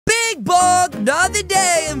big bug. Another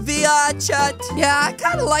day in VR chat. Yeah, I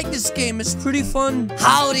kind of like this game. It's pretty fun.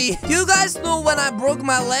 Howdy. You guys know when I broke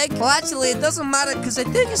my leg? Well, actually, it doesn't matter because I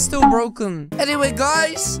think it's still broken. Anyway,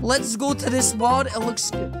 guys, let's go to this mod. It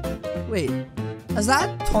looks good. Wait, is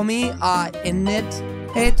that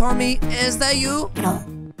Tommyinnit? Hey, Tommy, is that you? No,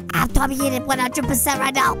 I'm Tommyinnit 100%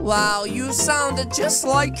 right now. Wow, you sounded just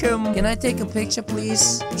like him. Can I take a picture,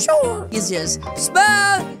 please? Sure. Yes.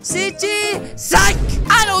 Smell, city, psych.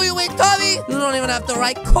 I know you ain't Tommy. You don't even have the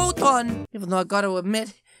right coat on. Even though I gotta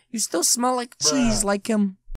admit, you still smell like cheese like him.